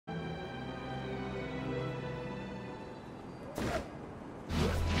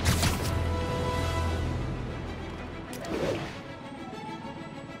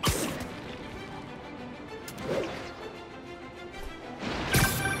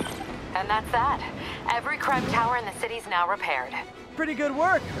And that's that. Every crime tower in the city's now repaired. Pretty good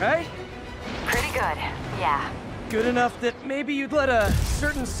work, right? Pretty good, yeah. Good enough that maybe you'd let a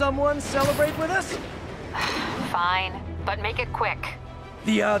certain someone celebrate with us? Fine, but make it quick.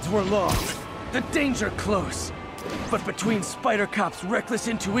 The odds were long, the danger close. But between Spider Cop's reckless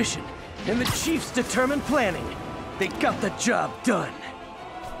intuition and the Chief's determined planning, they got the job done.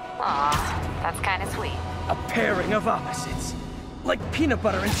 Aw, that's kinda sweet. A pairing of opposites. Like peanut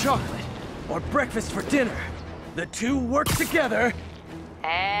butter and chocolate, or breakfast for dinner. The two work together.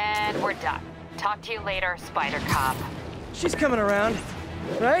 And we're done. Talk to you later, Spider Cop. She's coming around,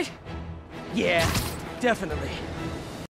 right? Yeah, definitely.